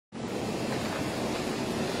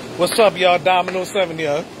What's up, y'all? Dominoes 7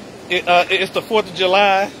 here. It's the 4th of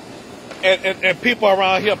July, and people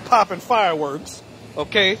around here popping fireworks.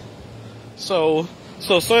 Okay, so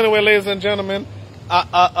anyway, ladies and gentlemen,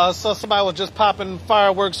 so somebody was just popping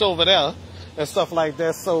fireworks over there and stuff like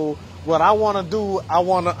that. So what I want to do, I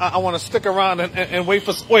want to stick around and wait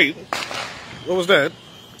for. Wait, what was that?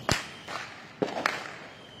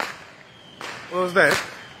 What was that?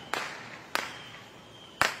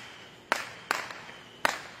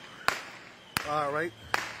 All right.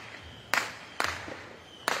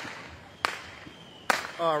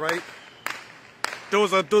 All right.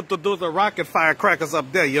 Those are rocket firecrackers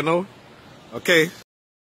up there, you know. Okay.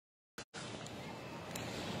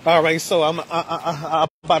 All right. So I'm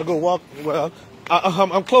about to go walk. Well,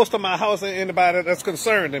 I'm close to my house. And anybody that's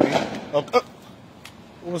concerned to me. Okay.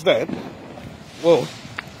 What was that? Whoa.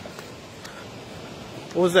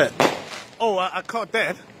 What was that? Oh, I caught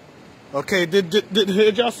that. Okay.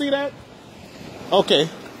 Did y'all see that? Okay.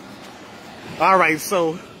 All right.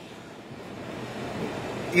 So,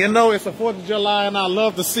 you know, it's the 4th of July, and I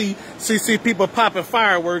love to see people popping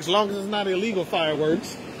fireworks, long as it's not illegal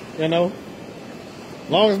fireworks, you know.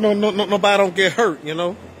 Long as nobody don't get hurt, you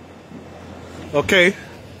know. Okay.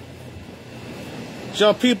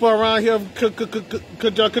 Y'all people around here,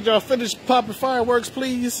 could y'all finish popping fireworks,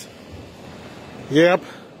 please? Yep.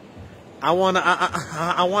 I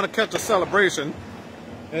wanna catch a celebration.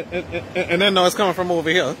 And then no, it's coming from over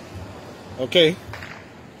here. Okay.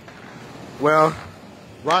 Well,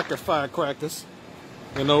 rocket firecrackers,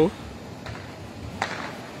 you know.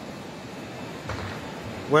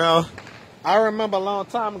 Well, I remember a long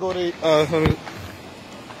time ago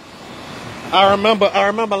I remember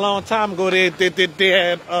a long time ago they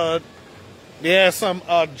had some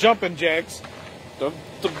jumping jacks.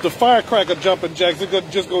 The firecracker jumping jacks, they could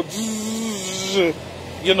just go zzz,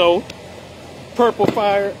 you know. Purple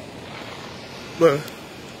fire.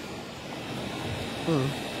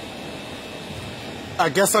 I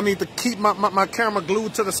guess I need to keep my camera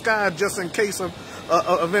glued to the sky just in case of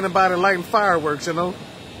anybody lighting fireworks, you know.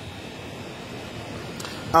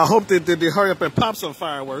 I hope that they hurry up and pop some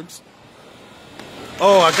fireworks.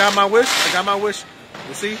 Oh, I got my wish. I got my wish.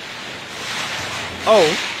 You see?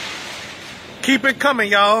 Oh, keep it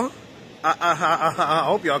coming, y'all. I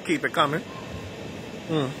hope y'all keep it coming.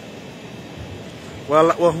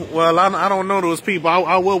 Well, I don't know those people.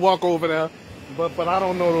 I will walk over there, but I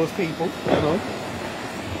don't know those people. You know,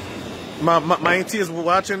 my auntie is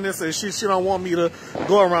watching this, and she don't want me to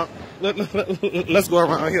go around. Let's go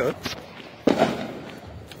around here.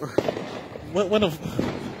 Where the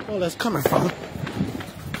that's coming from?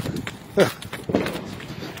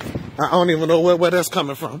 I don't even know where that's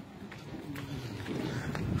coming from.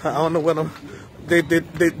 I don't know where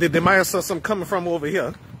they might have saw some coming from over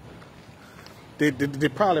here. They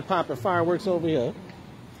probably popping fireworks over here.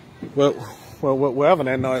 Well, wherever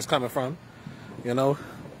that noise coming from, you know.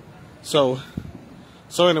 So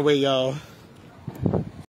anyway, y'all,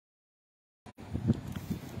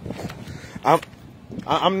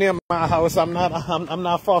 I'm near my house. I'm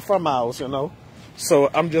not far from my house, you know. So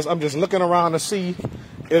I'm just looking around to see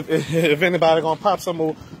if anybody gonna pop some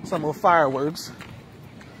more fireworks.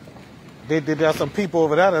 There's some people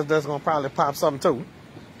over there that's gonna probably pop something too,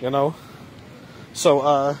 you know.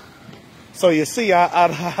 So you see,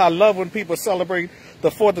 I love when people celebrate the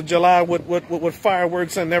 4th of July with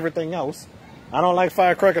fireworks and everything else. I don't like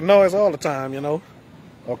firecracker noise all the time, you know.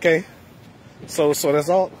 Okay, so that's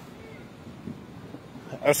all.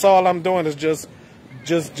 That's all I'm doing is just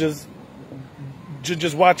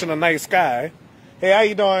watching a night sky. Hey, how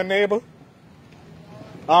you doing, neighbor?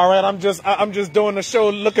 All right, I'm just doing the show,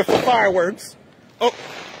 looking for fireworks.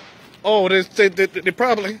 Oh, they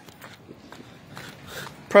probably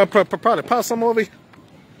pop some over here.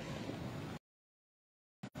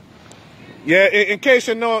 Yeah, in case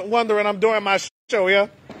you're wondering, I'm doing my show, yeah?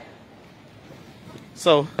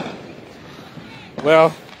 So,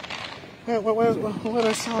 well, where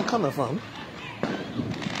that sound coming from?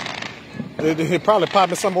 They probably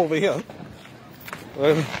popping some over here.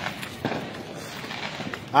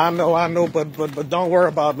 I know, but don't worry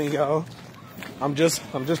about me, y'all. I'm just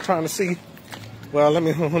trying to see. Well, let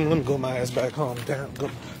me go my ass back home, down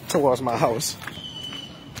towards my house.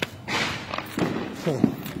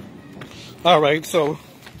 All right, so.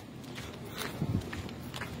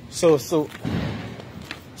 Oh,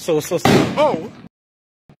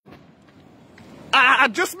 I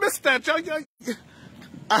just missed that, y'all.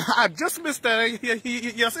 I just missed that.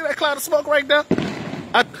 You see that cloud of smoke right there?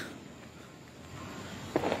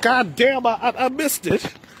 God damn, I missed it.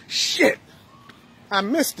 Shit, I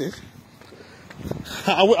missed it.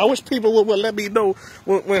 I wish people would let me know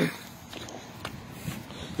when.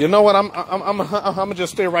 You know what? I'm gonna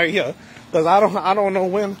just stay right here because I don't know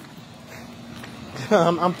when.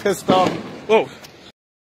 I'm pissed off. Whoa.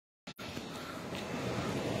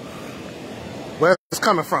 Where it's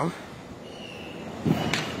coming from?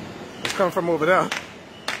 It's coming from over there.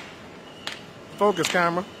 Focus,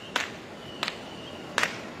 camera.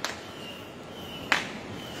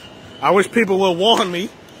 I wish people would warn me.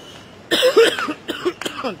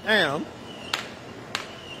 Damn.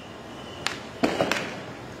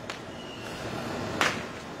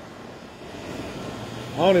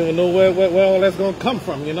 I don't even know where all that's gonna come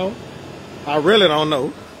from, you know? I really don't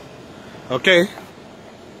know. Okay.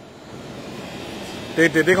 They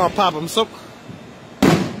gonna pop them. So,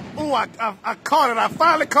 oh, I caught it. I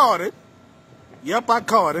finally caught it. Yep, I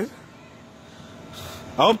caught it.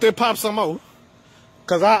 I hope they pop some more.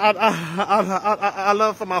 Cause I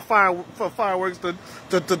love for my fireworks to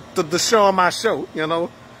show on my show, you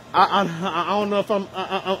know. I don't know if I'm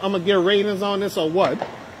gonna get ratings on this or what.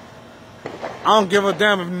 I don't give a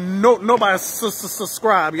damn if nobody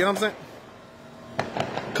subscribe, you know what I'm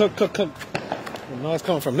saying? No, it's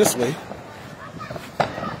coming from this way.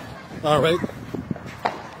 All right.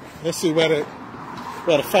 Let's see where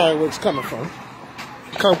the fireworks coming from.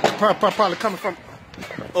 Probably coming from.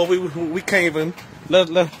 Oh, we can't even.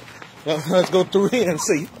 Let's go through here and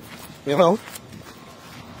see. You know.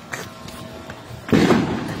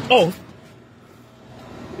 Oh.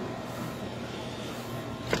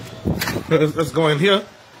 Let's go in here.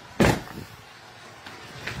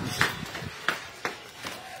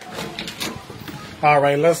 All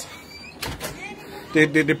right, let's. They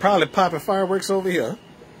probably popping fireworks over here.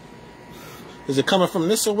 Is it coming from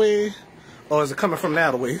this way, or is it coming from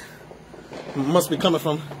that way? It must be coming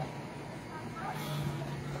from.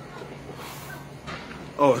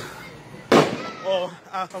 Oh,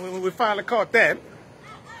 we finally caught that.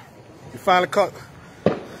 We finally caught.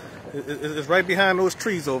 It's right behind those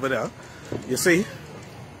trees over there. You see?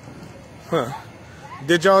 Huh?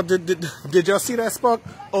 Did y'all see that spark?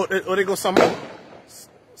 Oh, there goes some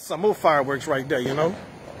more fireworks right there. You know?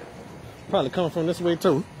 Probably coming from this way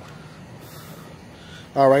too.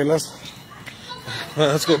 All right, let's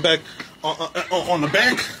go back on the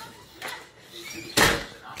back.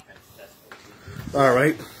 All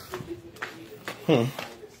right.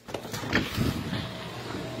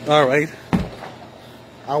 All right.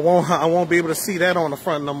 I won't be able to see that on the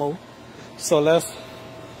front no more. So let's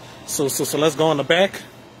go on the back.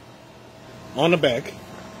 On the back.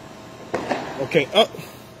 Okay, up.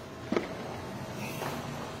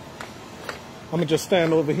 I'm gonna just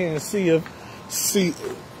stand over here and see if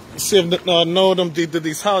no them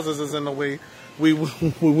these houses is in the way. We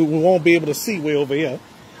won't be able to see way over here.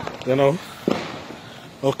 You know.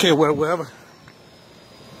 Okay, wherever.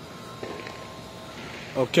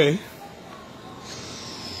 Okay.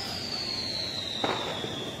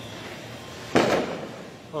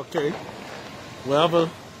 Okay. Wherever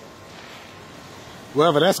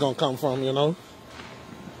that's gonna come from, you know.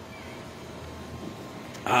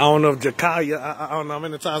 I don't know if Jakaya, I don't know how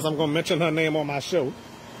many times I'm gonna mention her name on my show,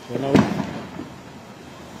 you know.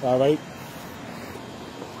 All right.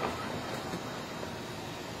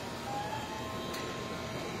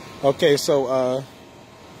 Okay, so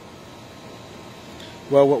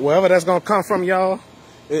well, wherever that's gonna come from, y'all,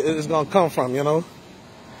 it's gonna come from, you know.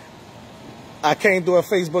 I can't do a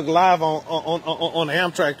Facebook Live on the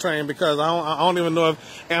Amtrak train because I don't even know if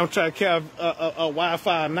Amtrak have a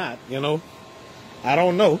Wi-Fi or not, you know. I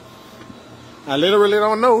don't know. I literally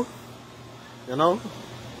don't know, you know.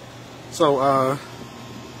 So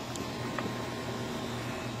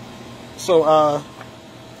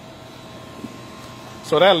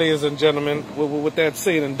that, ladies and gentlemen, with that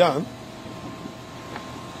said and done,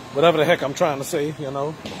 whatever the heck I'm trying to say, you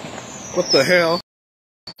know. What the hell?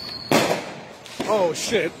 Oh,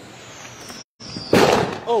 shit.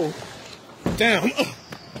 Oh, damn.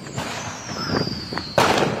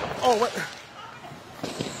 Oh, what?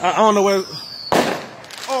 I don't know where.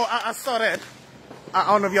 Oh, I saw that. I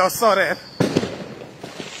don't know if y'all saw that.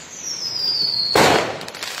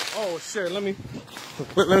 Oh, shit. Let me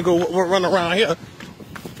go run around here.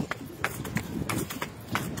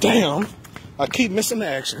 Damn. I keep missing the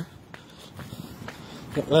action.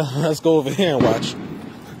 Let's go over here and watch.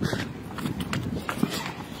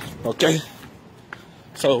 Okay.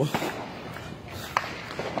 So,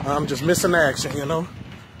 I'm just missing the action, you know.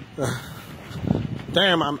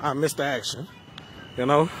 Damn, I missed the action, you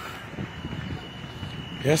know.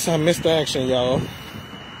 Yes, I missed the action, y'all.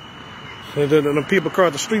 The people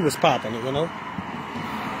across the street was popping it, you know.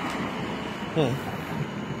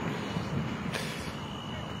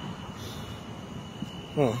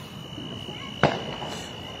 Hmm.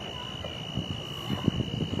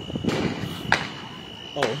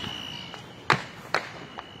 Oh.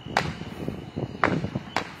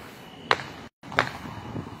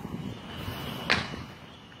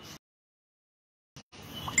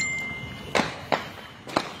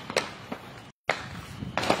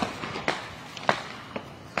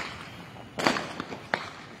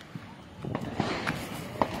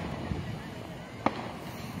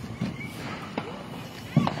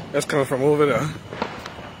 That's coming from over there.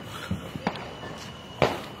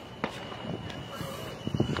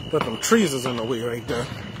 But them trees is in the way right there.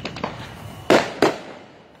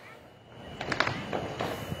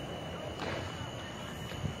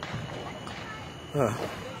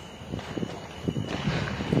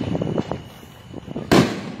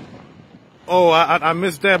 Oh, I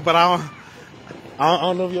missed that, but I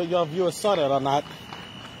don't know if your viewers saw that or not.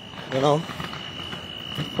 You know?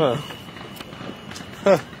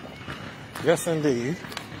 Yes, indeed.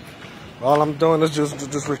 All I'm doing is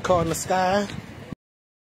just recording the sky.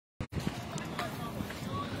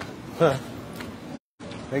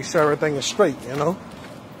 Make sure everything is straight, you know?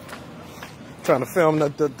 Trying to film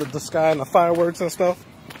the sky and the fireworks and stuff.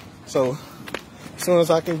 So, as soon as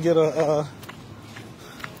I can get a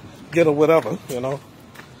whatever, you know?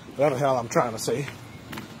 Whatever the hell I'm trying to say,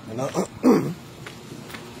 you know?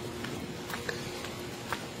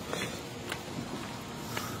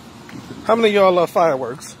 How many of y'all love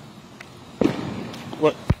fireworks?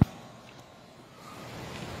 What?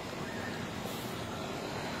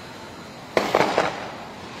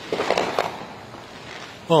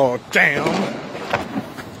 Oh, damn.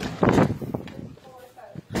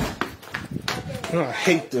 Oh, I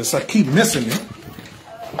hate this. I keep missing it.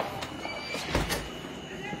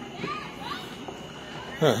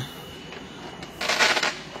 Huh.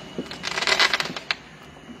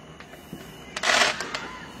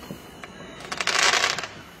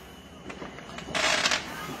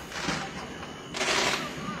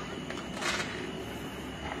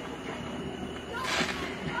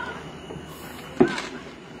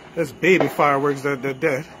 There's baby fireworks that they're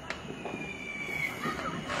dead.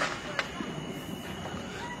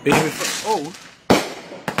 Oh,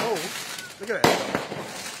 look at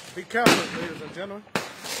that. Be careful, ladies and gentlemen.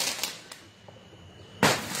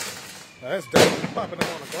 Now, that's definitely popping them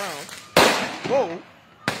on the ground.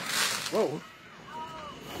 Whoa.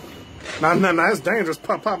 Now, it's dangerous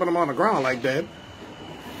popping them on the ground like that.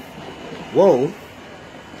 Whoa.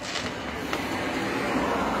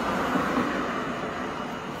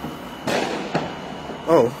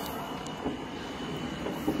 Oh.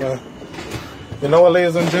 Yeah. You know what,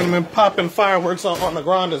 ladies and gentlemen? Popping fireworks on the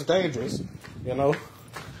ground is dangerous. You know?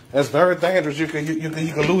 That's very dangerous. You can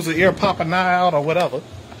lose an ear, pop an eye out, or whatever.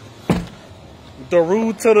 The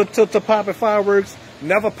rule to popping fireworks,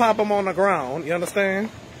 never pop them on the ground. You understand?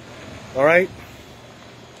 All right?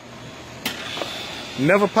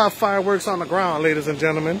 Never pop fireworks on the ground, ladies and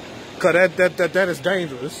gentlemen, because that is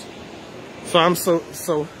dangerous. So I'm so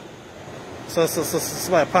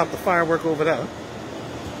I pop the firework over there.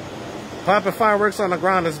 Popping fireworks on the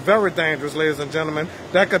ground is very dangerous, ladies and gentlemen.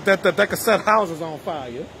 That could set houses on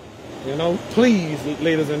fire. You know, please,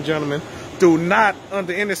 ladies and gentlemen, do not,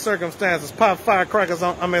 under any circumstances, pop firecrackers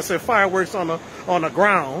on. Fireworks on the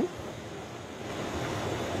ground.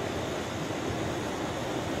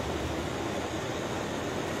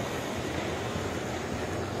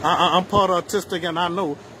 I'm part autistic, and I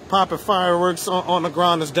know popping fireworks on the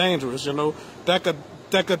ground is dangerous. You know, that could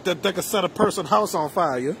set a person's house on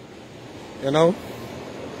fire. You know,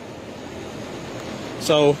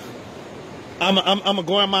 so I'm gonna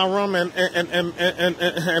go in my room and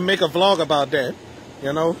make a vlog about that.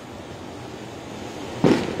 You know,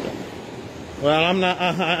 well, I'm not.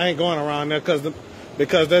 I ain't going around there because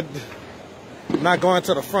that not going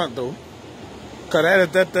to the front though. Cause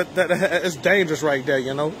that is dangerous right there,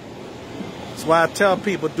 you know. That's why I tell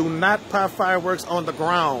people, do not pop fireworks on the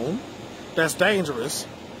ground. That's dangerous,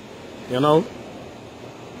 you know.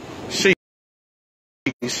 Sheesh.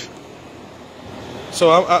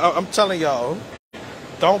 So I'm telling y'all,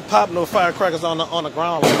 don't pop no firecrackers on the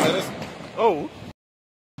ground like that. Oh,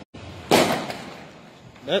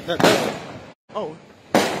 oh.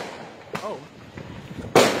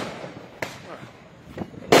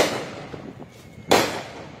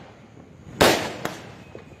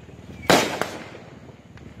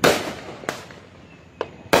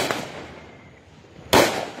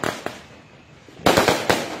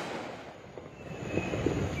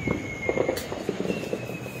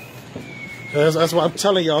 That's why I'm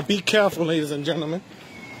telling y'all, be careful, ladies and gentlemen.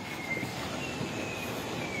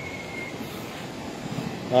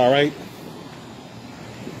 All right.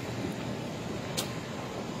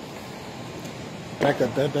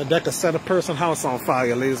 That could set a person's house on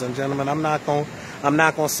fire, ladies and gentlemen. I'm not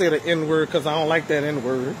gonna say the N word because I don't like that N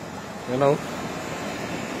word. You know.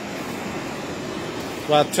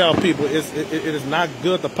 Well, I tell people it is not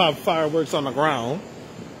good to pop fireworks on the ground.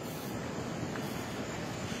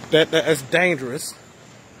 That's dangerous.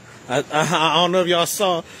 I don't know if y'all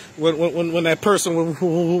saw when that person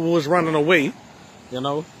who was running away. You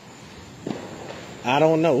know. I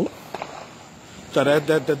don't know. So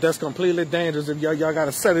that's completely dangerous. If y'all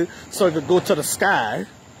gotta set it so it could go to the sky,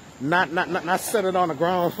 not set it on the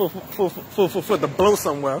ground for to blow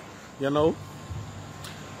somewhere, you know.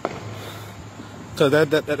 So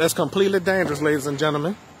that's completely dangerous, ladies and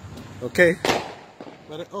gentlemen. Okay.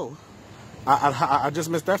 But oh, I just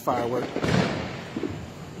missed that firework.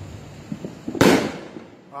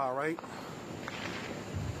 All right.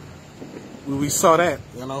 We saw that,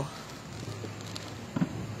 you know.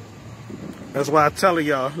 That's why I tell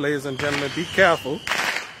y'all, ladies and gentlemen, be careful.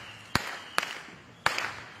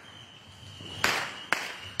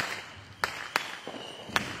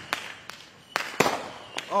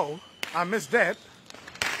 Oh, I missed that.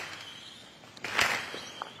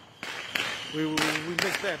 We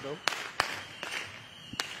missed that though.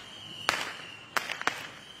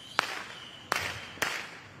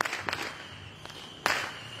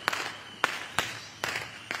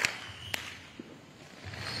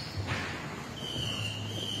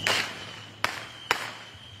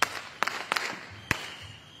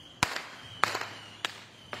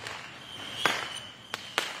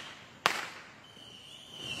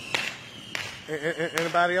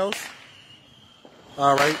 Anybody else?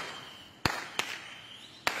 All right.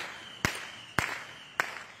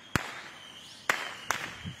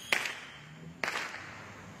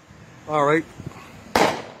 All right.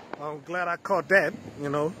 I'm glad I caught that, you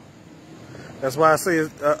know. That's why I say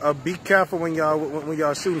be careful when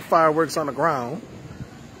y'all shooting fireworks on the ground.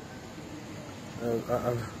 As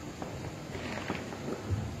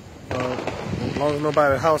long as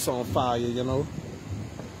nobody's house on fire, you know.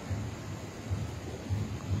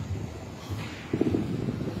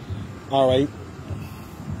 All right.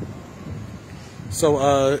 So,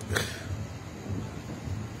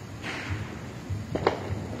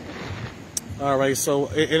 all right. So,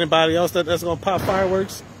 anybody else that's gonna pop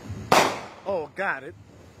fireworks? Oh, got it.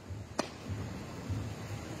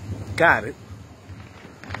 Got it.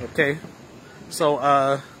 Okay.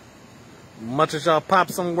 So, much as y'all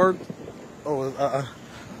pop some work,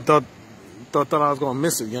 thought I was gonna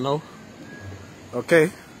miss it, you know.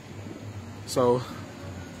 Okay. So.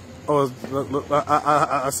 Oh, look,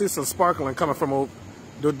 I see some sparkling coming from over.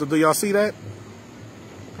 Do y'all see that?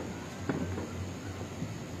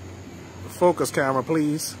 Focus camera,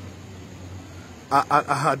 please.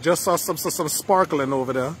 I just saw some sparkling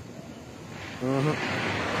over there.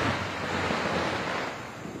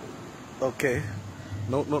 Okay.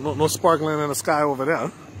 No sparkling in the sky over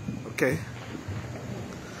there. Okay.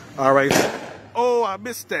 All right. Oh, I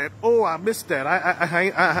missed that. Oh, I missed that.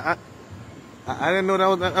 I didn't know that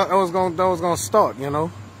was gonna start, you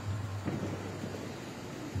know.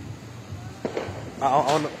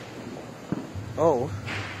 Oh.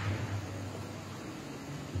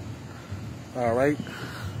 All right.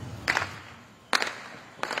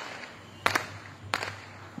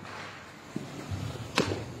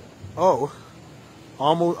 Oh.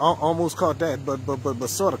 Almost caught that, but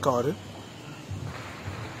sort of caught it.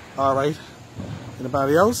 All right.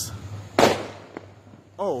 Anybody else?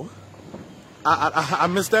 Oh. I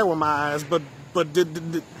missed that with my eyes, but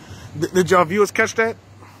did y'all viewers catch that?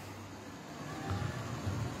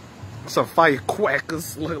 Some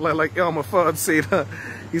firecrackers, like Elmer Fudd said.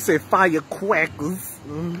 He said firecrackers.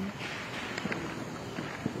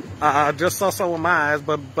 I just saw some with my eyes,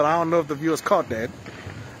 but I don't know if the viewers caught that.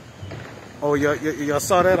 Oh, y'all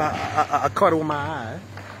saw that? I caught it with my eye.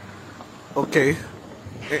 Okay.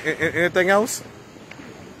 Anything else?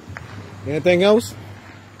 Anything else?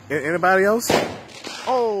 Anybody else?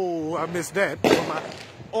 Oh, I missed that.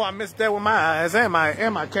 I missed that with my eyes and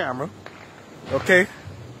my camera. Okay.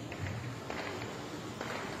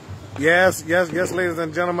 Yes, ladies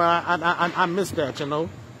and gentlemen, I missed that, you know.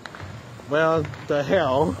 Well, the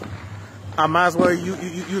hell, I might as well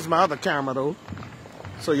use my other camera though,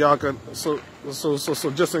 so y'all can so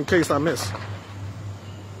just in case I miss.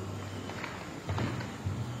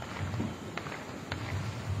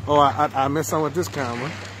 Oh, I missed some with this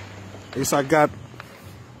camera. At least I got.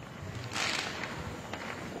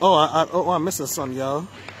 Oh, I'm missing some, y'all.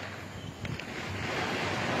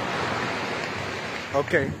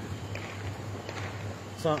 Okay.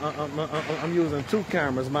 So I'm using two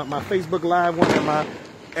cameras, my Facebook Live one and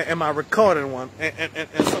am I recording one? And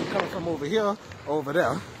some coming from over here, over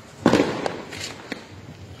there.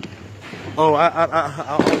 Oh,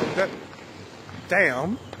 that,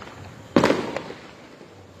 damn.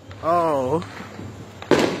 Oh.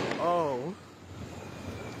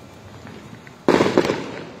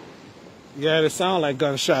 Yeah, it sound like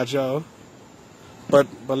gunshots, y'all. But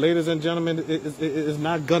ladies and gentlemen, it is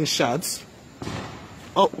not gunshots.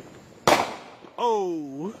 Oh.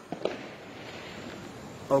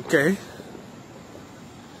 Okay.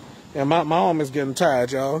 Yeah, my arm is getting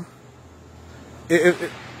tired, y'all.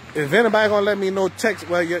 If anybody gonna let me know, text.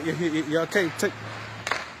 Well, y'all can't take.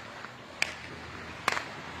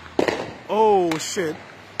 Oh shit!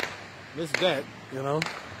 Missed that, you know.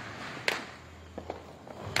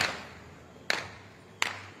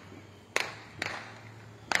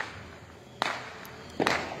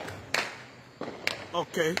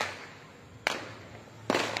 Okay.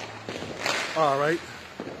 All right.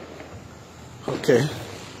 Okay.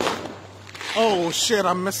 Oh shit!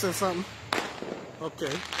 I'm missing something.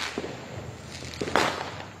 Okay.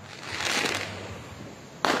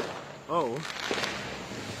 Oh.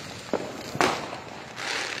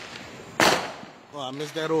 Well, I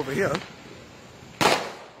missed that over here.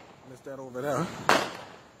 Missed that over there.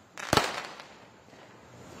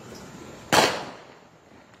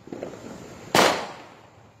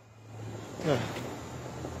 Yeah.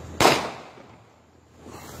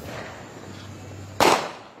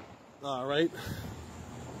 All right.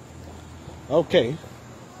 Okay.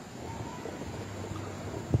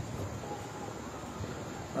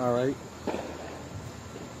 All right.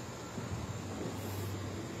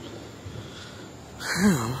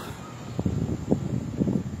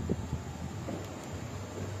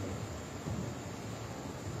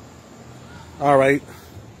 All right.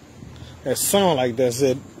 It sounds like that's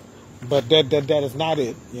it, but that is not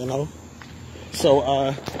it, you know. So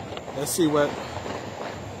let's see what.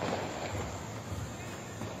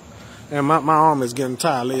 And my arm is getting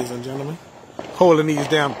tired, ladies and gentlemen. Holding these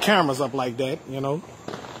damn cameras up like that, you know.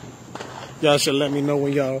 Y'all should let me know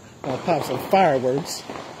when y'all pop some fireworks.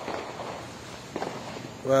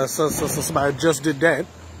 Well, so somebody just did that.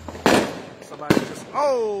 Somebody just,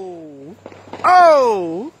 oh!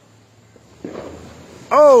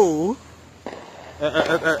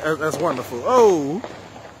 That's wonderful. Oh!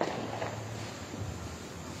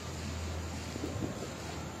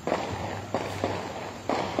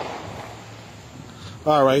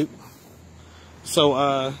 All right. So,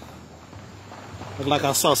 looks like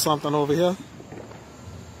I saw something over here.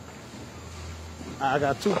 I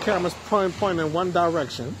got two cameras pointing in one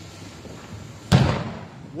direction.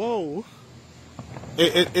 Whoa!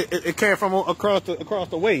 It came from across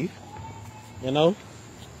the way, you know.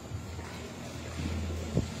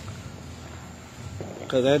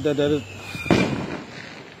 Cause that is.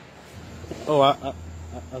 Oh, I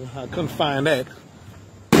couldn't find that.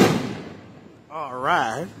 All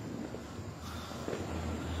right.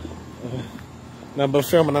 Number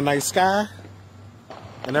filming the night sky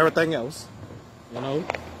and everything else, you know.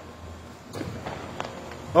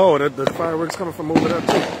 Oh, the fireworks coming from over there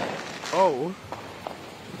too. Oh,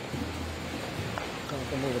 coming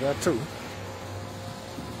from over there too.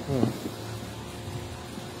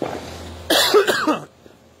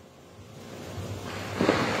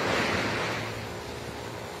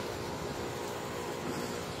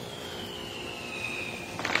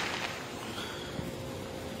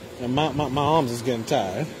 And my arms is getting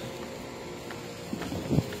tired.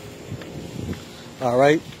 All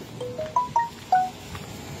right.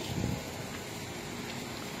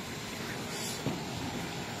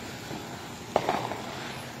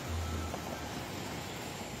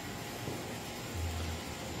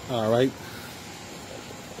 All right.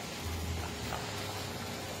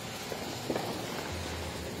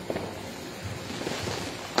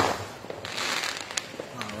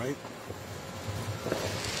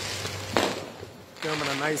 Filming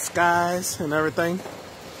the night skies and everything.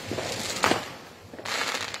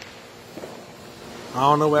 I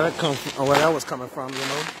don't know where that come from, or where that was coming from, you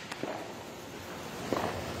know.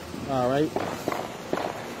 All right.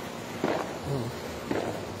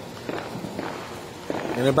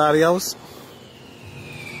 Anybody else?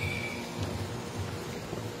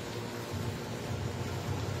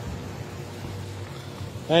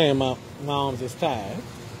 Hey, my arms is tired.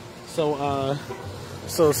 So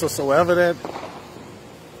wherever that.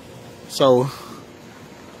 So,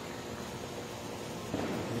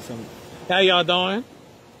 how y'all doing?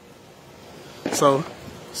 So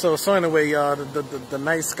anyway, y'all, the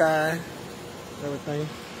night sky, everything.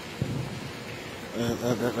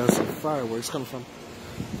 That's some fireworks coming from.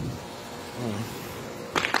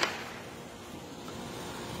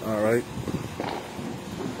 right.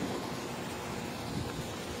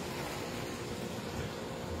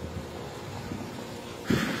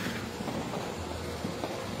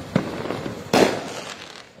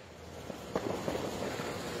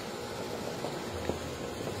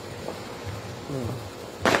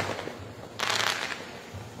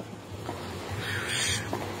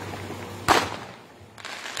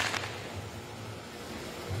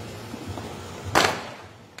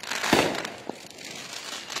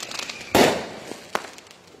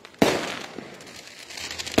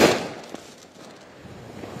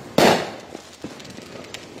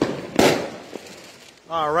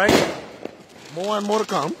 All right, more and more to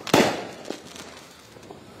come.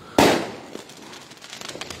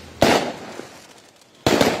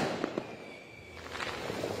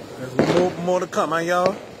 There's more to come, huh,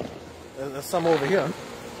 y'all? There's some over here.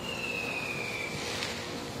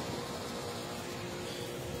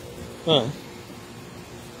 Huh.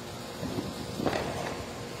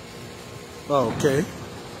 Okay.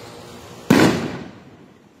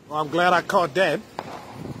 Well, I'm glad I caught that,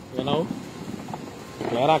 you know.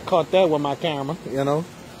 Glad I caught that with my camera, you know.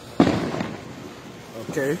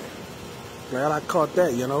 Okay. Glad I caught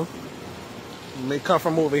that, you know. It may come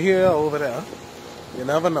from over here or over there. You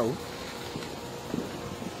never know.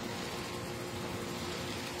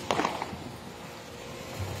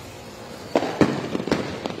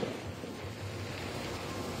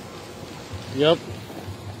 Yep.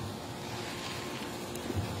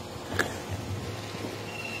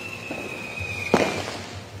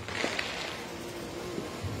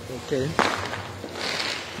 Okay.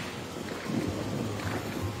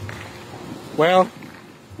 Well.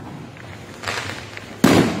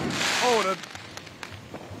 Oh, the.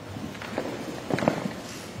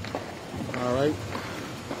 All right.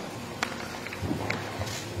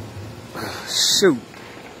 Shoot.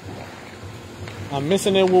 I'm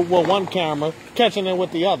missing it with one camera, catching it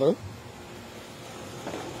with the other.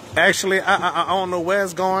 Actually, I don't know where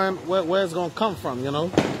it's going, where it's gonna come from, you know.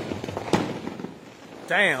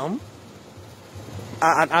 Damn.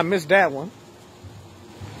 I missed that one.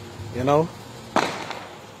 You know.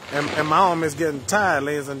 And my arm is getting tired,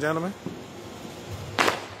 ladies and gentlemen.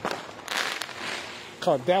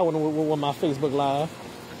 Caught that one with my Facebook Live.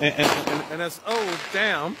 And that's, oh,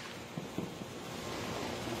 damn.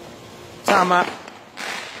 Every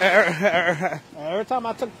time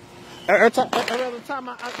I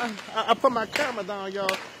put my camera down,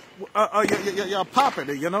 y'all, y'all popping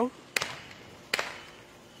it, you know.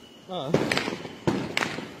 All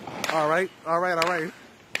right.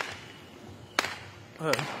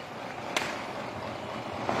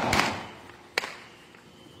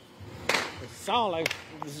 It sounds like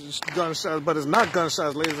gunshots, but it's not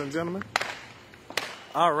gunshots, ladies and gentlemen.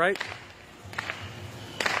 All right.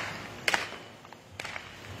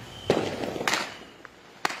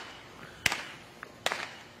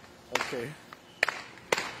 Okay.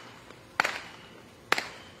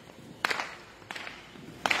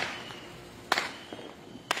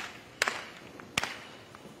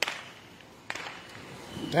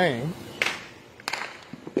 Dang.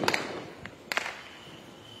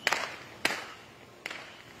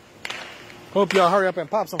 Hope y'all hurry up and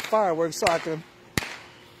pop some fireworks so I can...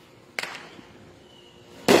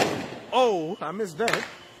 Oh, I missed that.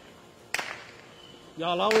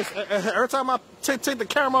 Y'all always... Every time I take the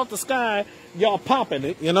camera off the sky, y'all popping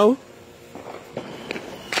it, you know?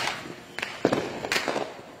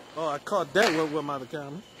 Oh, I caught that with my other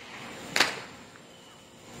camera.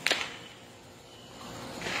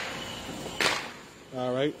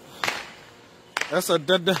 All right. That's a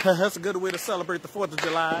good way to celebrate the 4th of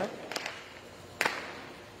July.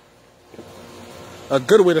 A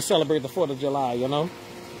good way to celebrate the 4th of July, you know?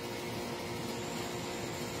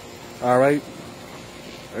 All right.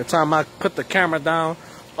 Every time I put the camera down,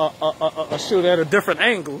 shoot at a different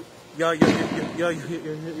angle, y'all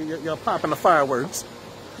popping the fireworks.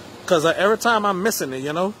 Because every time I'm missing it,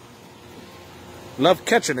 you know? Love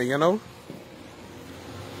catching it, you know?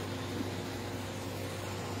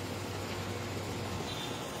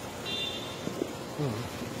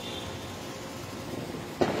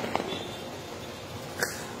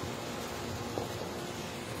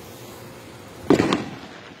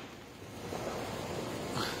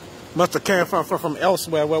 Must have came from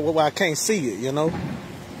elsewhere where I can't see it, you know?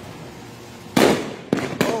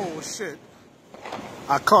 Oh, shit.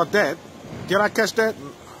 I caught that. Did I catch that?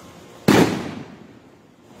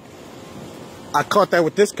 I caught that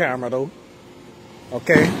with this camera, though.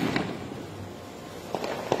 Okay.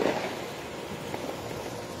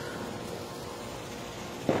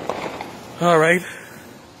 All right.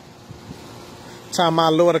 Time I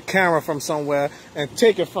lower the camera from somewhere and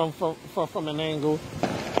take it from an angle.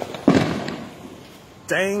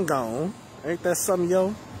 Dang gone. Ain't that something,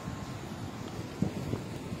 yo?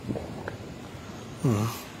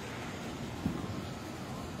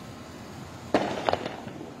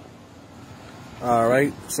 All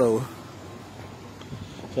right, so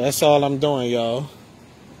that's all I'm doing, y'all.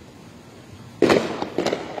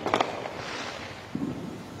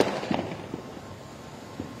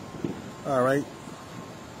 All right.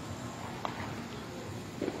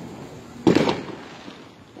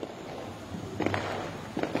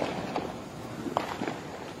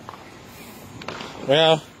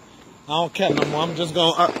 Well, I don't care no more. I'm just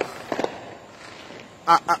going.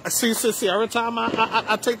 See. Every time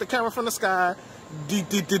I take the camera from the sky,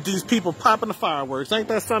 these people popping the fireworks. Ain't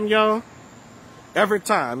that something, y'all? Every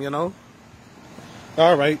time, you know.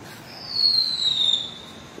 All right.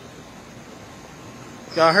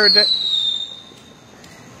 Y'all heard that?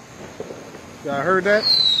 Y'all heard that?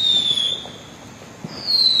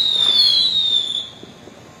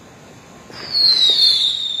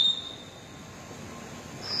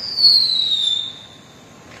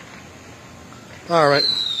 All right.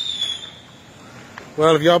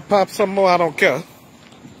 Well, if y'all pop some more, I don't care.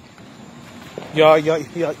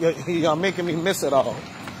 Y'all making me miss it all.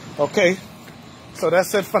 Okay. So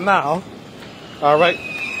that's it for now. All right.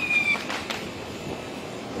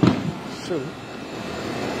 Shoot.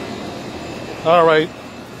 All right.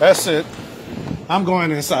 That's it. I'm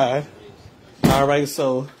going inside. All right.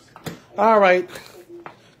 So, all right.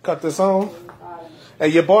 Cut this on.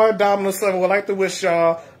 And your boy Dominoes 7 would like to wish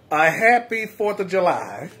y'all a happy 4th of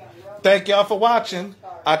July. Thank y'all for watching.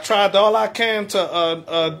 I tried all I can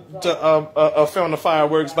to film the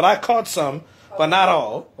fireworks, but I caught some, but not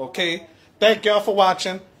all. Okay. Thank y'all for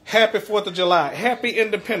watching. Happy 4th of July. Happy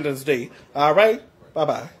Independence Day. All right.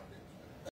 Bye-bye.